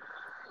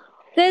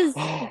 Cause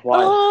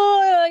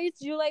Why? it's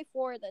July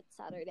 4th. That's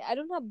Saturday. I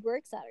don't have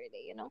work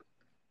Saturday. You know.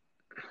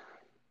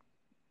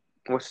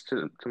 What's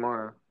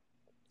tomorrow?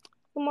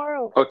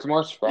 Tomorrow. Oh,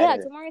 tomorrow's Friday. Yeah,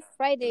 tomorrow is Oh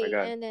Friday, my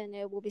God. and then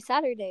it will be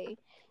Saturday,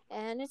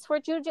 and it's for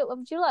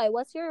of July.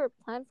 What's your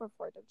plan for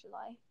 4th of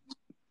July?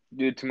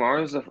 Dude,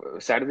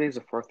 Saturday is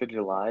the 4th of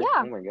July.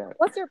 Yeah. Oh my God.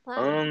 What's your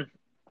plan?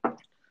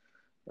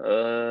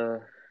 Uh,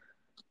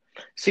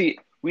 See,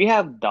 we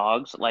have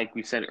dogs, like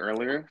we said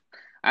earlier.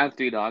 I have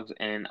 3 dogs,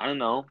 and I don't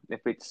know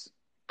if it's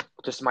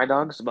just my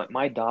dogs, but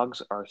my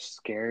dogs are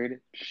scared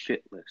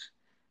shitless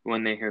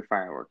when they hear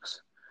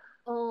fireworks.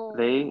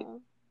 They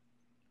Oh.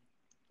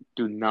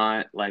 do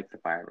not like the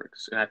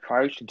fireworks, and I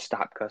probably should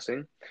stop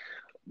cussing.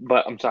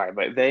 But I'm sorry,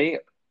 but they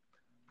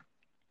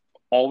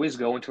always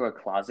go into a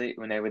closet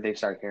whenever they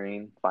start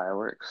hearing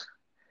fireworks.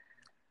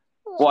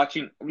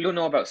 We don't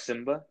know about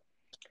Simba,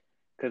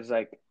 because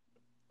like,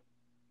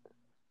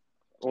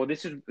 well,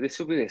 this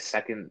will be the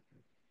second.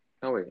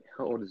 Oh wait,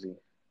 how old is he?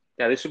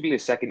 Yeah, this would be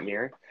his second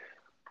year,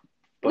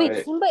 Wait,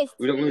 but Simba is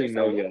we 2 don't really years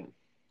know old. yet.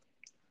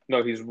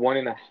 No, he's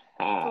 1.5.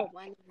 Oh,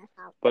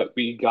 1.5. But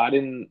we got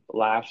in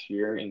last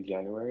year in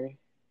January.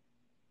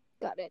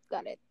 Got it.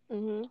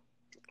 Mhm.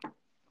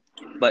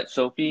 But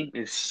Sophie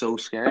is so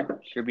scared.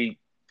 She'll be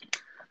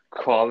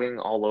crawling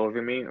all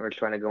over me or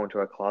trying to go into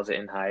a closet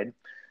and hide.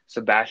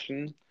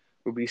 Sebastian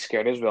will be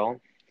scared as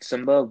well.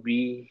 Simba,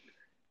 we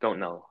don't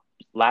know.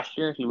 Last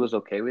year he was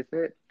okay with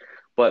it,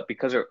 but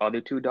because our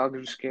other two dogs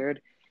were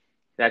scared,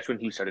 that's when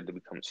he started to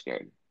become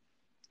scared.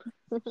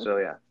 So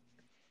yeah.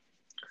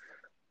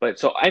 But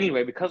so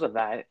anyway, because of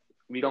that,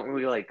 we don't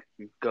really like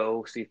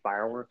go see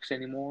fireworks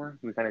anymore.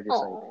 We kind of just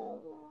like Oh,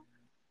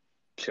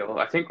 chill.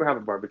 I think we're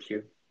having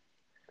barbecue.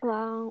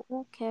 wow.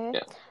 Okay.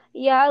 Yeah.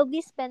 Yeah, I'll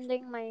be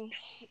spending my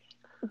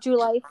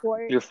July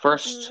 4th. Your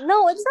first,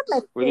 No, it's not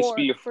my will this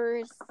be your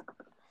first.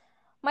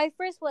 My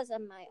first was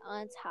at my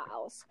aunt's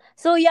house.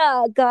 So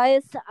yeah,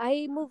 guys,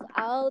 I moved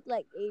out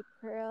like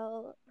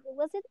April.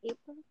 Was it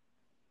April?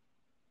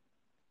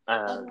 I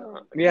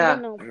yeah,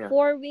 don't know. yeah.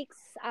 4 weeks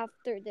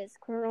after this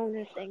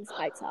Corona thing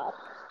spikes up,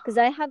 because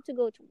I have to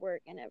go to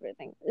work and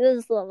everything.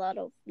 This is a lot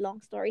of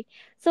long story.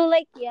 So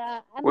like,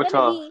 yeah, I'm We'll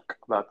gonna be talk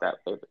about that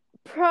later.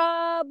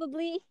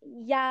 probably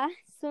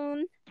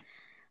soon.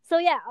 So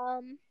yeah,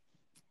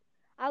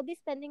 I'll be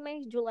spending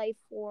my July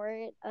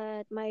 4th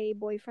at my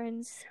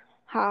boyfriend's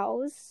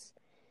house.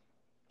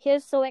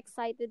 He's so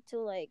excited to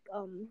like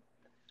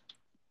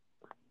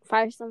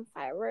fire some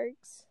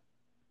fireworks.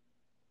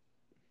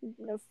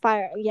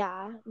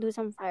 Do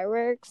some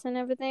fireworks and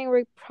everything.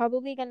 We're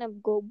probably gonna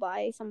go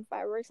buy some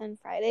fireworks on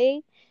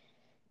Friday,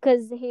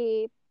 because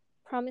he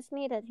promised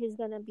me that he's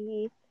gonna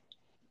be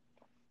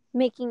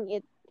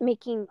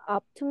making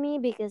up to me,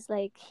 because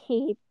like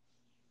he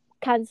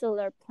canceled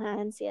our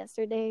plans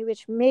yesterday,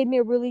 which made me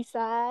really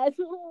sad.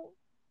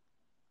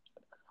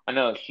 I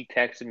know she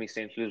texted me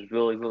saying she was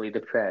really, really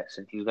depressed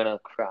and she was gonna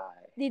cry.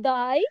 Did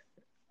I?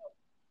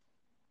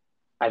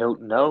 I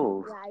don't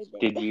know. Yeah, I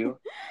Did did. you?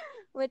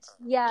 Which,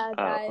 yeah,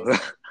 guys,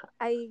 Oh.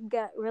 I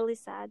get really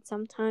sad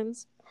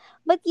sometimes.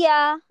 But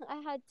yeah, I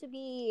had to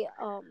be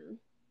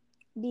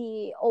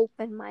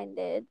open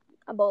minded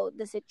about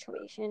the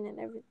situation and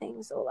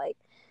everything. So like,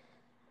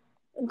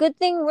 good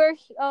thing we're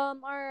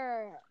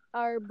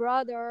our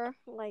brother,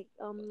 like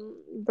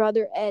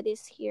brother Ed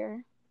is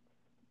here.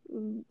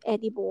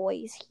 Eddie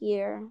boy is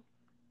here,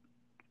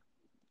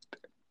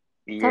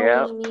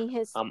 Yeah. telling me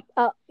his Um.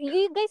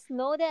 you guys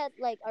know that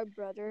like our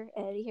brother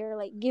Eddie here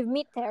like give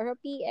me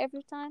therapy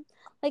every time.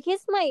 Like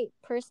he's my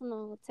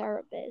personal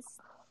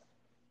therapist.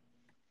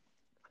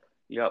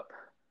 Yep.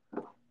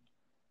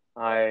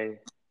 I.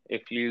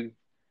 If you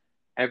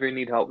ever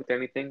need help with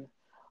anything,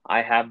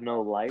 I have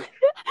no life,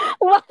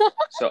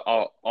 so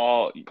I'll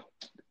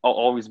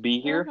always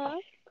be here Uh-huh.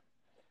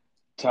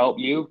 to help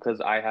you because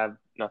I have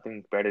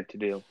nothing better to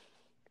do.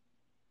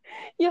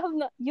 You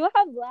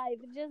have life.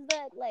 It's just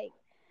that like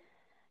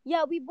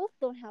yeah, we both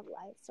don't have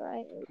lives,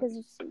 right?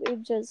 Because we're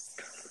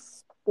just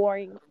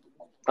boring.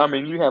 I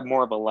mean, you have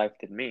more of a life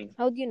than me.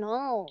 How do you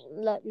know?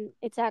 Like,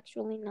 it's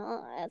actually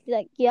not.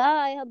 Like, yeah,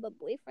 I have a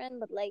boyfriend,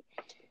 but like,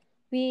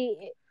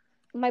 we,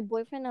 my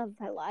boyfriend have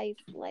a life.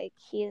 Like,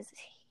 he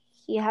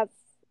have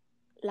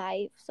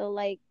life. So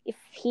like, if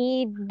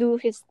he do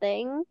his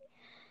thing,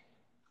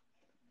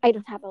 I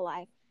don't have a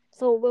life.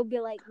 So we'll be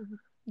like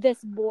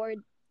this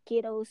bored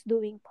kiddos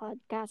doing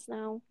podcasts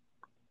now.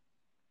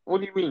 What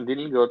do you mean?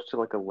 Didn't you go to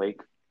like a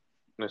lake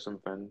with some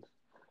friends?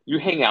 You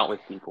hang out with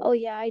Oh people.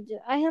 yeah, I do.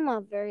 I am a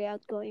very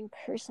outgoing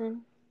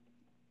person.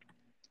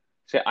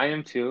 See, I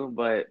am too,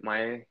 but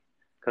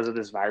because of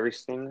this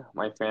virus thing,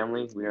 my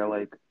family, we are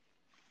like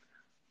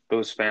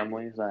those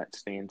families that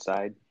stay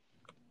inside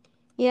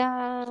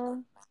Yeah,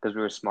 because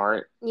we were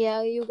smart. yeah.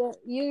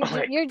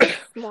 Like, You're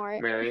just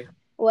smart. Mary,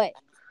 What?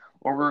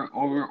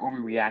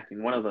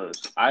 overreacting. One of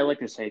those. I like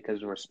to say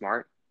because we're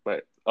smart,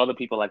 but other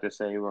people like to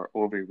say we're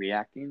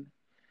overreacting.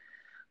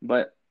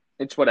 But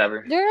it's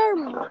whatever.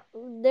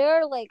 There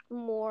are like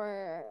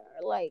more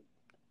like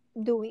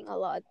doing a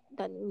lot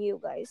than you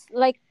guys.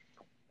 Like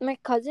my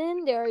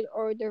cousin, they're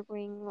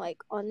ordering like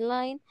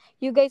online.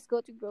 You guys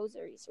go to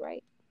groceries,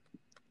 right?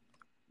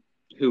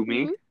 Who,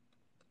 me? Mm-hmm.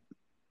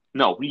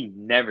 No, we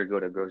never go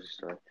to a grocery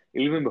store.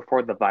 Even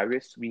before the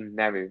virus, we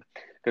never,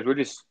 because we're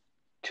just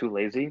too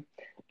lazy,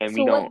 and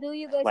we So what don't do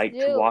you guys like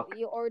to do? walk.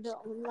 You order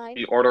online?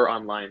 We order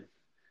online.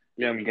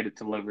 Yeah, and we get it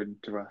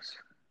delivered to us.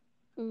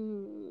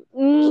 Mm.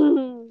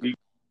 Mm. We,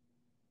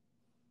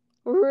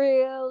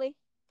 Really?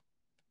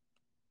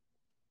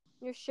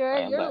 You're sure? I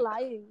am You're back.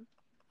 lying.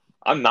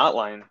 I'm not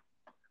lying.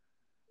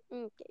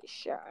 Okay,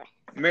 sure.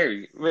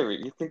 Mary,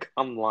 you think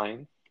I'm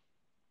lying?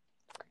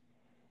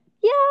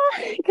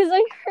 Yeah, because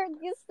I heard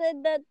you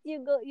said that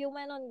you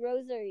went on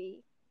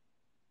grocery.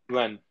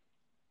 When?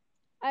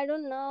 I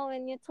don't know,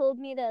 and you told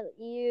me that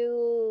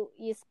you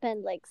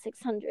spent like Y-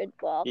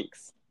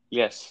 $600.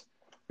 yes,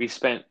 we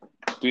spent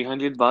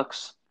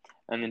 $300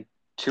 and then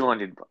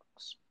 $200.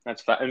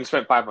 That's and we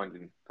spent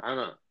 500. I don't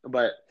know,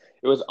 but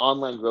it was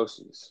online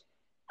groceries.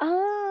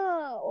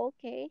 Ah,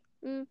 okay.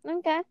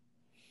 Okay.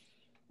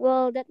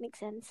 Well, that makes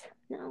sense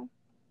now.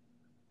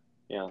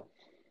 Yeah,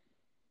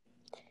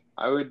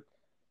 I would.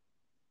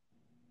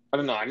 I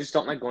don't know. I just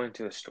don't like going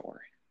to a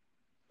store,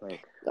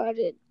 like Got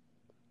it.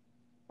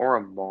 or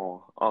a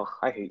mall. Oh,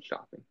 I hate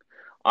shopping.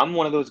 I'm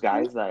one of those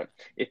guys that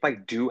if I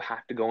do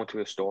have to go into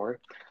a store,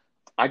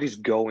 I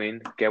just go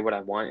in, get what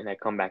I want, and I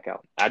come back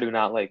out. I do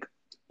not like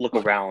look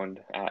around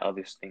at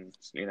other things,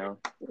 you know?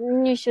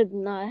 You should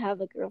not have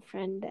a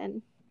girlfriend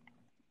then.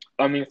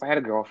 I mean, if I had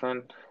a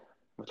girlfriend,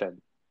 which I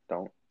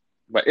don't,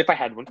 but if I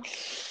had one,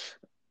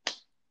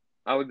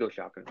 I would go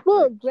shopping.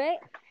 Well, Like, great.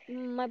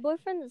 My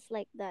boyfriend is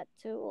like that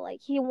too. Like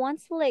he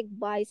wants to like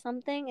buy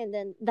something and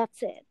then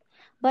that's it.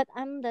 But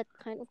I'm that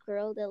kind of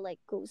girl that like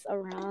goes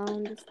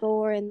around the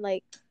store and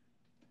like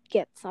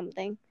get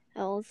something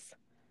else.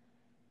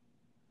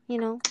 You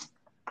know.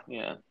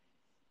 yeah.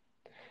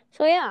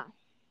 So yeah.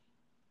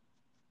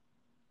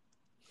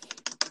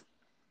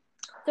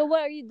 So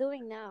what are you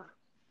doing now?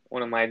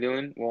 What am I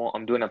doing? Well,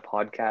 I'm doing a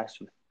podcast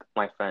with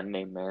my friend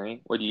named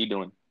Mary. What are you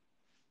doing?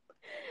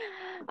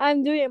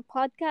 I'm doing a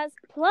podcast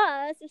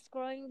plus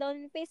scrolling down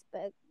in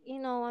Facebook. You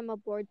know, I'm a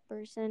bored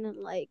person and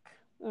like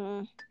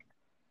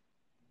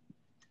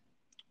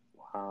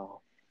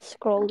Wow.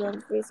 scroll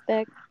down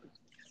Facebook.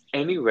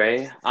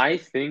 Anyway, I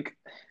think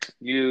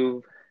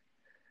you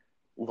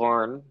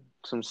learned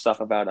some stuff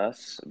about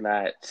us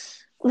that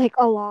Like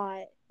a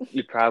lot.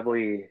 you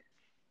probably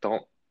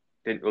don't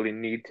didn't really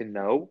need to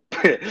know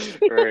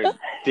or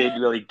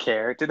didn't really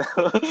care to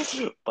know.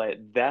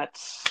 But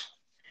that's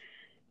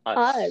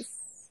us. Us.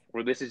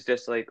 Where this is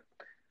just like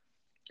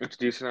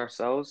introducing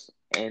ourselves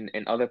and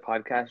in other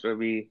podcasts where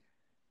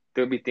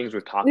there'll be things we're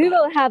talking We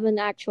will about. have an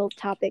actual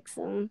topic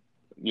soon.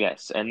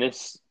 Yes, and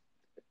this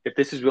if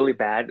this is really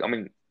bad, I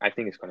mean, I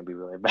think it's going to be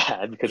really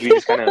bad because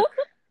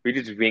we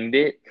just winged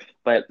it.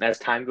 But as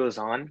time goes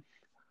on,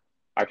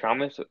 I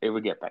promise it will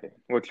get better.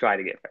 We'll try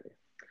to get better.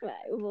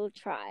 Right, we'll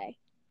try.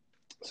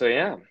 So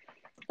yeah.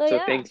 So So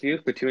yeah, thank you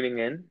for tuning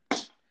in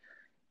thank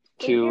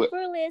you to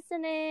for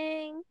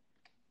listening.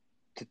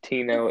 If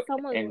Tino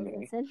someone and will Mary.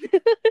 listen.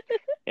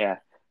 Yeah.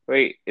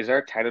 Wait, is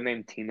our title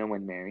name Tino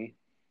and Mary?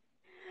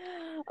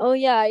 Oh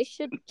yeah, I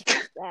should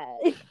change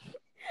that.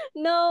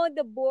 No,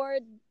 the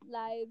bored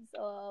lives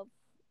of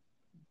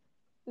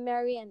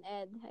Mary and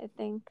Ed, I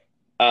think.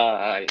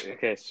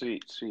 Okay,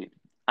 sweet, sweet.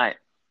 All right.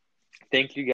 Thank you guys.